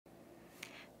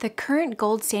The current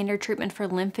gold standard treatment for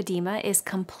lymphedema is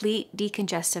complete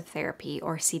decongestive therapy,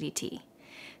 or CDT.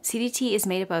 CDT is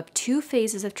made up of 2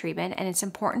 phases of treatment, and it's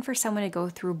important for someone to go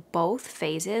through both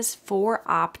phases for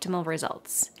optimal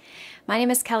results. My name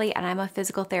is Kelly, and I'm a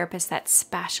physical therapist that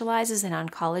specializes in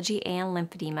oncology and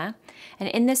lymphedema. And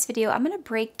in this video, I'm going to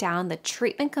break down the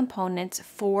treatment components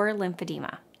for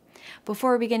lymphedema.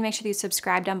 Before we begin, make sure you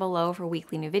subscribe down below for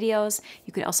weekly new videos.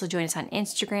 You can also join us on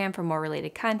Instagram for more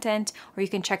related content, or you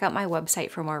can check out my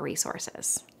website for more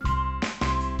resources.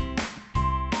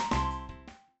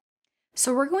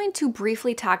 So we're going to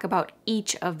briefly talk about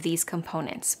each of these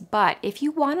components, but if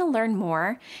you want to learn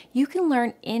more, you can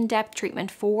learn in-depth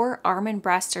treatment for arm and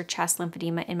breast or chest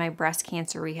lymphedema in my breast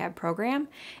cancer rehab program,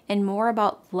 and more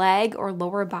about leg or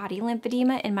lower body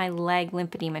lymphedema in my leg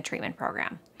lymphedema treatment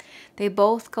program. They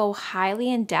both go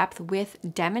highly in depth with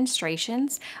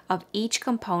demonstrations of each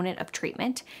component of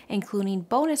treatment, including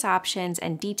bonus options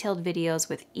and detailed videos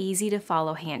with easy to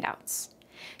follow handouts.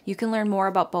 You can learn more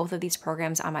about both of these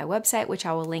programs on my website, which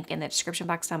I will link in the description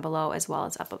box down below as well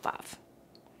as up above.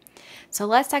 So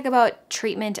let's talk about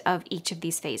treatment of each of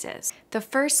these phases. The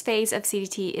first phase of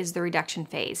CDT is the reduction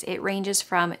phase. It ranges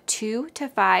from 2 to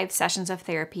 5 sessions of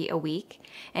therapy a week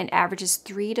and averages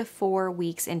 3 to 4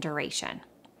 weeks in duration.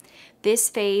 This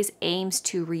phase aims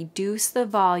to reduce the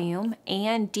volume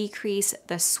and decrease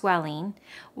the swelling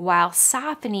while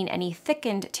softening any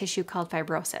thickened tissue called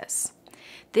fibrosis.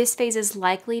 This phase is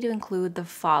likely to include the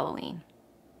following.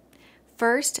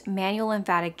 First, manual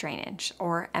lymphatic drainage,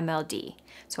 or MLD.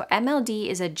 So MLD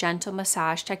is a gentle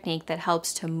massage technique that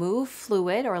helps to move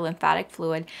fluid or lymphatic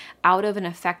fluid out of an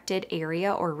affected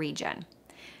area or region.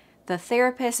 The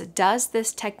therapist does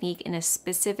this technique in a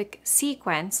specific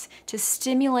sequence to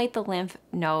stimulate the lymph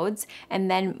nodes and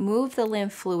then move the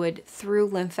lymph fluid through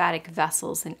lymphatic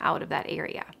vessels and out of that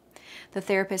area. The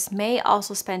therapist may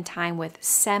also spend time with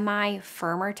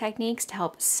semi-firmer techniques to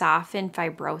help soften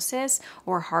fibrosis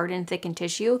or harden thickened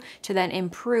tissue to then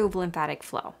improve lymphatic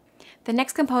flow. The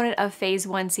next component of phase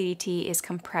 1 CDT is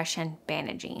compression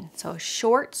bandaging. So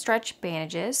short stretch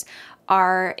bandages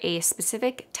are a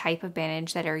specific type of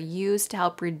bandage that are used to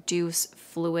help reduce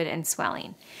fluid and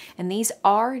swelling. And these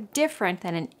are different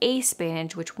than an ACE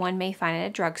bandage, which one may find at a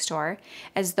drugstore,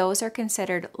 as those are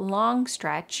considered long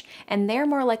stretch and they're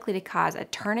more likely to cause a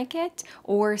tourniquet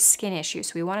or skin issues.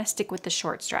 So we want to stick with the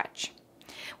short stretch.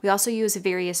 We also use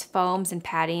various foams and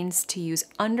paddings to use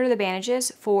under the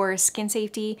bandages for skin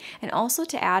safety and also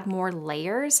to add more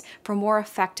layers for more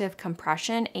effective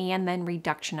compression and then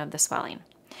reduction of the swelling.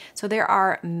 So there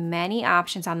are many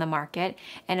options on the market,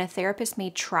 and a therapist may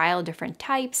trial different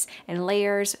types and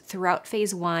layers throughout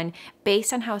phase 1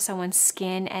 based on how someone's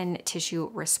skin and tissue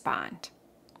respond.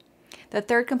 The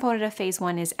third component of phase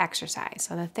 1 is exercise.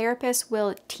 So the therapist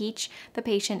will teach the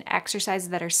patient exercises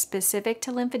that are specific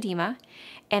to lymphedema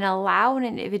and allow an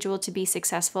individual to be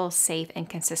successful, safe, and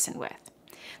consistent with.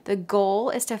 The goal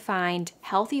is to find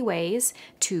healthy ways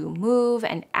to move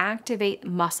and activate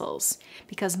muscles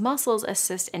because muscles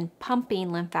assist in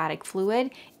pumping lymphatic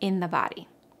fluid in the body.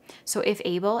 So if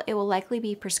able, it will likely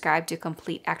be prescribed to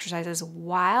complete exercises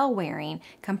while wearing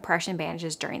compression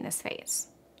bandages during this phase.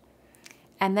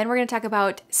 And then we're going to talk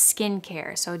about skin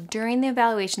care. So during the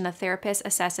evaluation, the therapist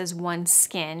assesses one's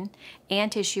skin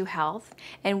and tissue health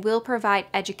and will provide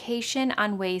education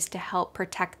on ways to help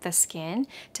protect the skin,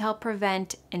 to help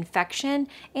prevent infection,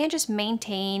 and just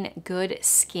maintain good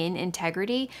skin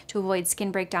integrity to avoid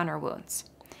skin breakdown or wounds.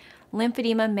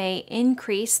 Lymphedema may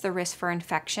increase the risk for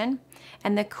infection,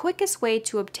 and the quickest way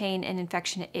to obtain an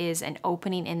infection is an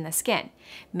opening in the skin,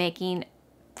 making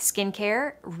skin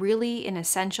care really an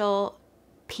essential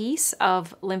piece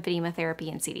of lymphedema therapy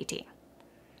and CDT.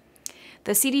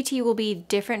 The CDT will be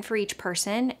different for each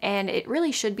person, and it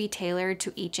really should be tailored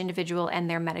to each individual and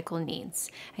their medical needs.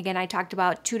 Again, I talked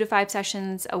about 2 to 5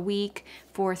 sessions a week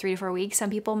for 3 to 4 weeks. Some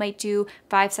people might do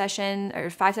 5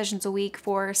 sessions a week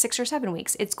for 6 or 7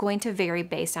 weeks. It's going to vary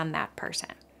based on that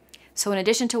person. So in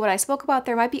addition to what I spoke about,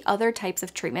 there might be other types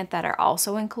of treatment that are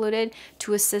also included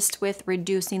to assist with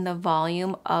reducing the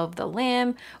volume of the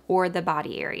limb or the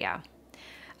body area.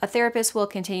 A therapist will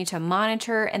continue to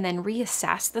monitor and then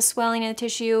reassess the swelling in the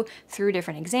tissue through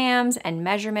different exams and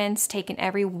measurements taken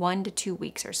every 1 to 2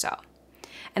 weeks or so.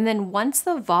 And then once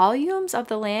the volumes of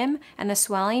the limb and the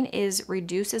swelling is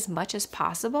reduced as much as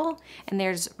possible, and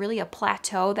there's really a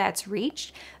plateau that's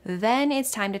reached, then it's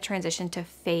time to transition to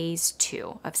phase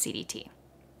 2 of CDT.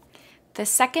 The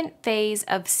second phase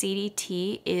of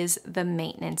CDT is the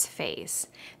maintenance phase.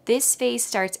 This phase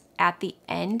starts at the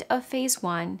end of phase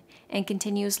 1 and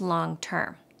continues long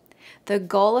term. The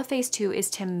goal of phase 2 is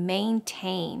to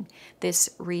maintain this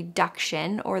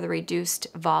reduction or the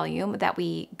reduced volume that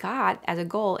we got as a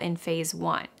goal in phase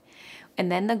 1.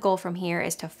 And then the goal from here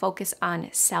is to focus on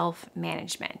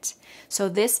self-management. So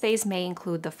this phase may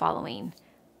include the following.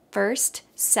 First,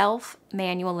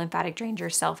 self-manual lymphatic drainage, or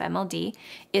self-MLD,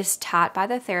 is taught by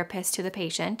the therapist to the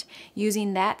patient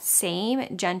using that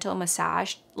same gentle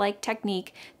massage-like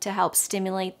technique to help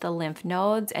stimulate the lymph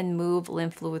nodes and move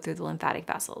lymph fluid through the lymphatic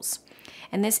vessels.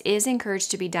 And this is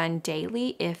encouraged to be done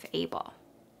daily if able.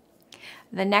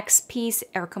 The next piece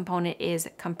or component is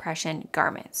compression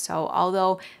garments. So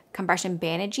although compression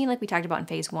bandaging, like we talked about in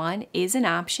phase 1, is an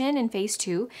option in phase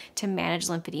 2 to manage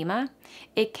lymphedema,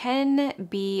 it can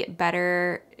be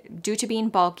better due to being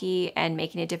bulky and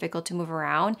making it difficult to move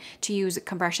around to use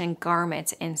compression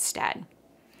garments instead.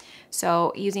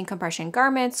 So using compression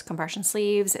garments, compression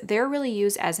sleeves, they're really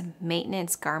used as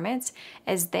maintenance garments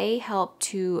as they help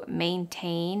to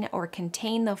maintain or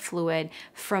contain the fluid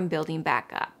from building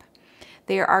back up.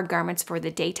 There are garments for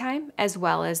the daytime as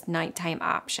well as nighttime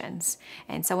options.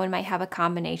 And someone might have a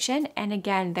combination. And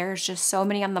again, there's just so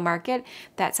many on the market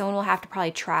that someone will have to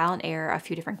probably trial and error a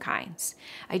few different kinds.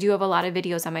 I do have a lot of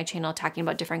videos on my channel talking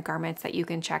about different garments that you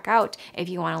can check out if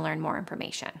you want to learn more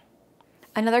information.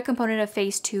 Another component of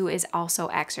phase 2 is also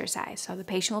exercise. So the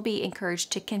patient will be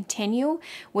encouraged to continue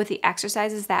with the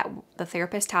exercises that the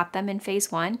therapist taught them in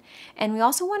phase 1. And we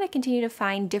also want to continue to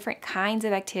find different kinds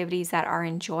of activities that are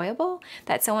enjoyable,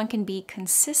 that someone can be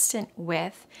consistent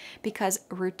with, because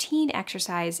routine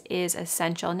exercise is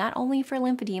essential not only for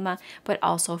lymphedema, but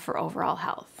also for overall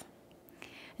health.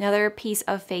 Another piece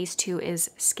of phase 2 is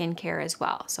skincare as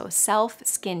well. So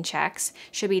self-skin checks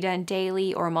should be done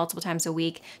daily or multiple times a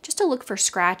week just to look for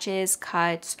scratches,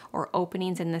 cuts, or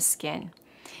openings in the skin.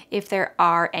 If there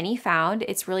are any found,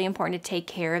 it's really important to take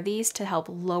care of these to help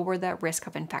lower the risk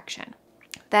of infection.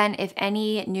 Then if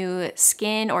any new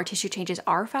skin or tissue changes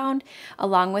are found,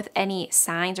 along with any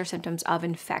signs or symptoms of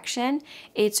infection,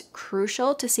 it's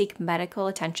crucial to seek medical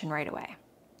attention right away.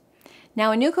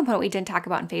 Now, a new component we didn't talk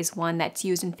about in phase 1 that's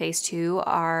used in phase 2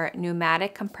 are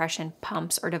pneumatic compression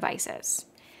pumps or devices.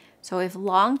 So if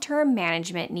long-term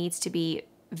management needs to be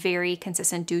very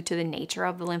consistent due to the nature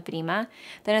of the lymphedema,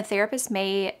 then a therapist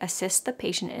may assist the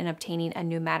patient in obtaining a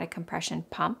pneumatic compression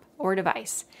pump or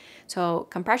device. So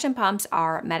compression pumps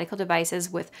are medical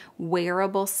devices with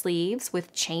wearable sleeves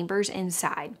with chambers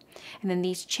inside. And then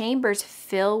these chambers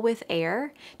fill with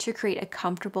air to create a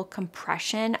comfortable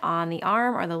compression on the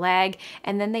arm or the leg,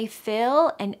 and then they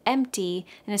fill and empty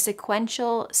in a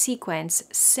sequential sequence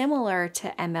similar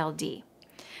to MLD.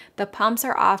 The pumps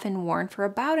are often worn for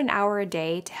about an hour a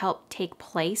day to help take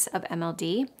place of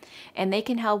MLD, and they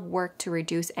can help work to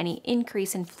reduce any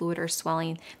increase in fluid or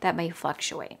swelling that may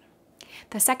fluctuate.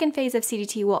 The second phase of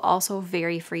CDT will also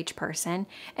vary for each person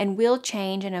and will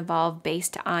change and evolve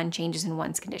based on changes in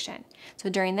one's condition. So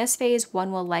during this phase,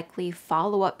 one will likely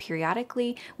follow up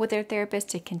periodically with their therapist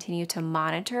to continue to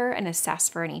monitor and assess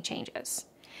for any changes.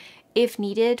 If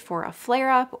needed for a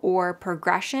flare-up or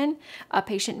progression, a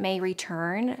patient may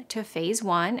return to phase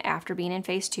 1 after being in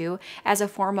phase 2 as a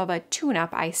form of a tune-up,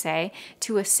 I say,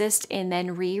 to assist in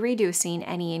then reducing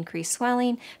any increased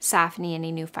swelling, softening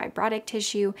any new fibrotic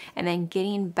tissue, and then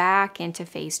getting back into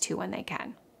phase 2 when they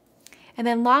can. And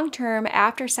then long-term,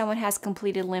 after someone has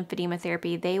completed lymphedema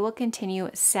therapy, they will continue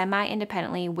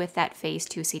semi-independently with that phase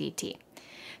 2 CDT.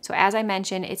 So as I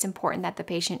mentioned, it's important that the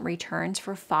patient returns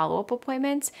for follow-up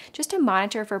appointments just to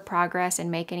monitor for progress and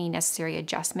make any necessary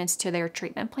adjustments to their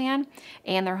treatment plan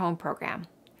and their home program.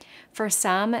 For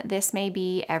some, this may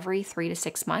be every 3 to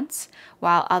 6 months,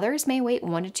 while others may wait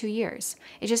 1 to 2 years.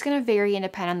 It's just going to vary and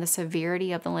depend on the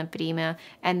severity of the lymphedema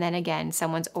and then again,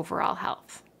 someone's overall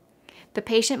health. The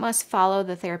patient must follow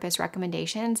the therapist's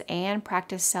recommendations and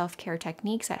practice self-care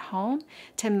techniques at home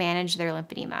to manage their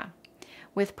lymphedema.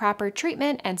 With proper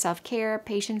treatment and self-care,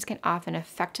 patients can often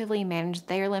effectively manage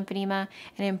their lymphedema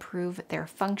and improve their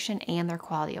function and their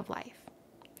quality of life.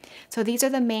 So these are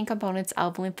the main components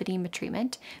of lymphedema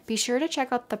treatment. Be sure to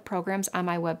check out the programs on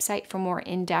my website for more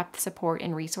in-depth support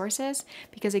and resources,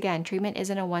 because again, treatment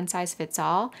isn't a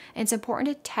one-size-fits-all, and it's important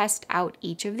to test out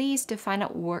each of these to find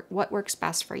out what works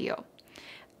best for you.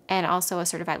 And also a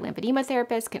certified lymphedema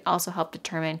therapist can also help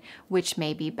determine which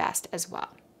may be best as well.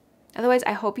 Otherwise,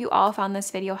 I hope you all found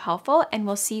this video helpful, and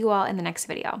we'll see you all in the next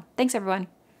video. Thanks, everyone.